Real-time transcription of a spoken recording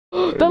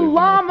The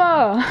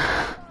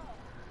llama!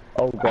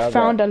 Oh, grab I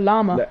found that. a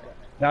llama.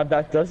 Now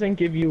that doesn't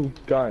give you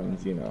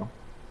guns, you know.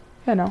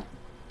 I know.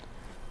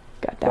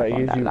 Got that But it from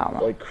gives that you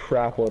llama. like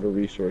crap load of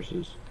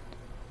resources.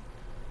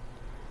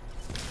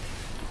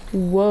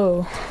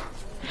 Whoa.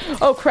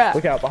 Oh crap.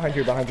 Look out, behind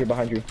you, behind you,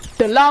 behind you.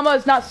 The llama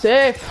is not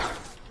safe.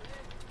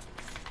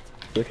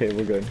 Okay,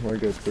 we're good, we're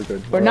good, we're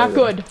good. We're not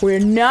good. We're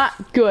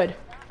not good.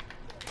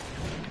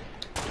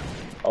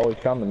 Oh, we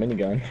found the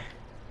minigun.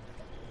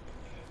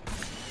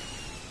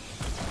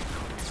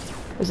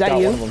 Is that Got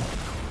you? one of them.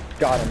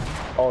 Got him.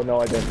 Oh no,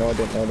 I didn't. No, I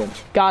didn't. No, I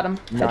didn't. Got him.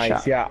 Nice.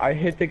 Headshot. Yeah, I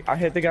hit the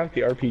guy with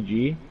the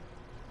RPG,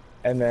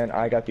 and then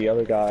I got the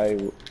other guy,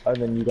 and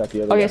then you got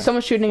the other guy. Okay,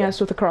 someone's shooting us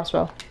with a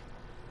crossbow.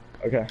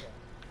 Okay.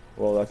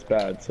 Well, that's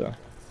bad. So.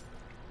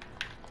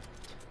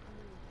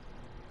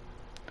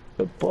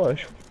 The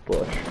bush.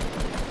 Bush.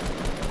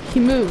 He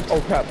moved.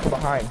 Oh crap! From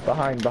behind.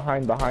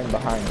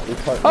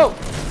 Oh!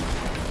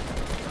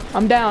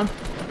 I'm down.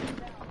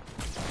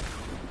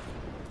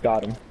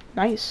 Got him.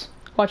 Nice.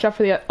 Watch out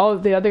for the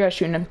other guy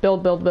shooting him.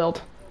 Build, build,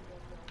 build.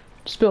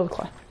 Just build,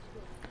 Clay.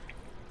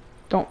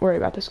 Don't worry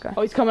about this guy.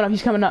 Oh, he's coming up.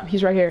 He's coming up.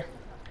 He's right here.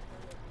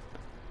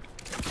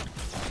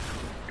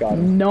 Got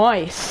him.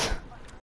 Nice.